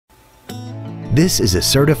This is a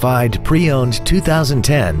certified pre-owned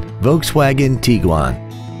 2010 Volkswagen Tiguan.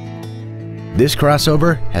 This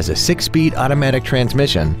crossover has a 6-speed automatic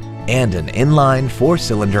transmission and an inline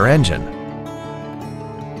 4-cylinder engine.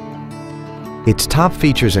 Its top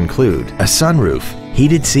features include a sunroof,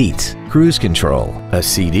 heated seats, cruise control, a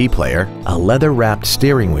CD player, a leather-wrapped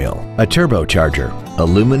steering wheel, a turbocharger,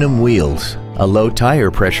 aluminum wheels, a low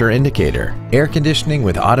tire pressure indicator, air conditioning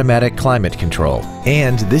with automatic climate control,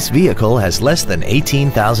 and this vehicle has less than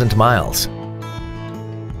 18,000 miles.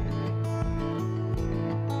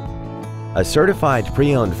 A certified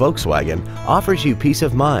pre-owned Volkswagen offers you peace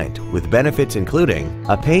of mind with benefits including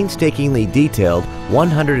a painstakingly detailed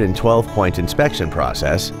 112-point inspection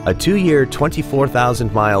process, a 2-year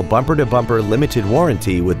 24,000-mile bumper-to-bumper limited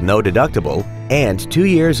warranty with no deductible, and 2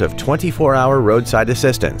 years of 24-hour roadside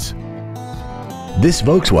assistance. This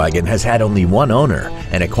Volkswagen has had only one owner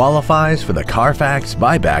and it qualifies for the Carfax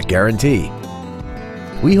buyback guarantee.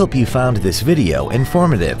 We hope you found this video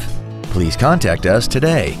informative. Please contact us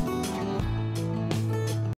today.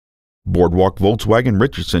 Boardwalk Volkswagen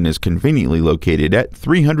Richardson is conveniently located at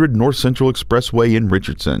 300 North Central Expressway in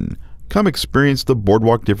Richardson. Come experience the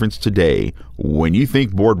Boardwalk difference today. When you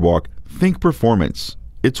think Boardwalk, think performance.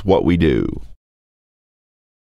 It's what we do.